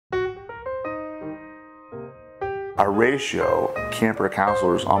our ratio, camper to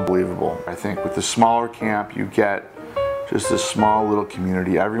counselor, is unbelievable. I think with the smaller camp, you get just this small little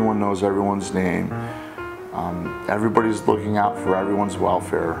community. Everyone knows everyone's name. Everybody's looking out for everyone's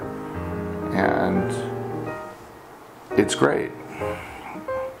welfare, and it's great.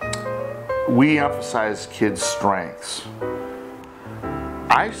 We emphasize kids' strengths.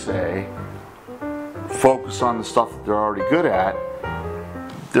 I say focus on the stuff that they're already good at.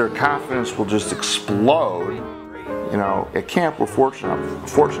 Their confidence will just explode. You know, at camp we're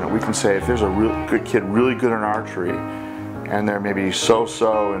fortunate. We can say if there's a real good kid, really good in archery, and they're maybe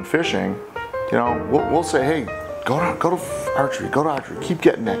so-so in fishing, you know, we'll say, hey, go to archery, keep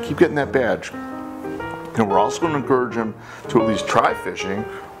getting that badge. And we're also going to encourage them to at least try fishing,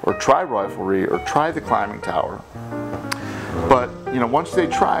 or try riflery, or try the climbing tower. But, you know, once they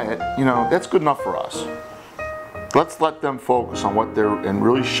try it, you know, that's good enough for us. Let's let them focus on what they're, and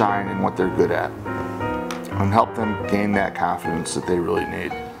really shine in what they're good at, and help them gain that confidence that they really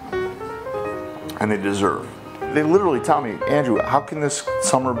need and they deserve. They literally tell me, Andrew, how can this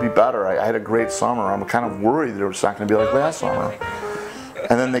summer be better? I had a great summer. I'm kind of worried that it's not going to be like last summer.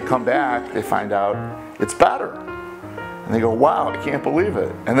 And then they come back, they find out it's better. And they go, wow, I can't believe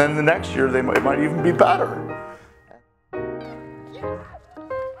it. And then the next year, it might even be better.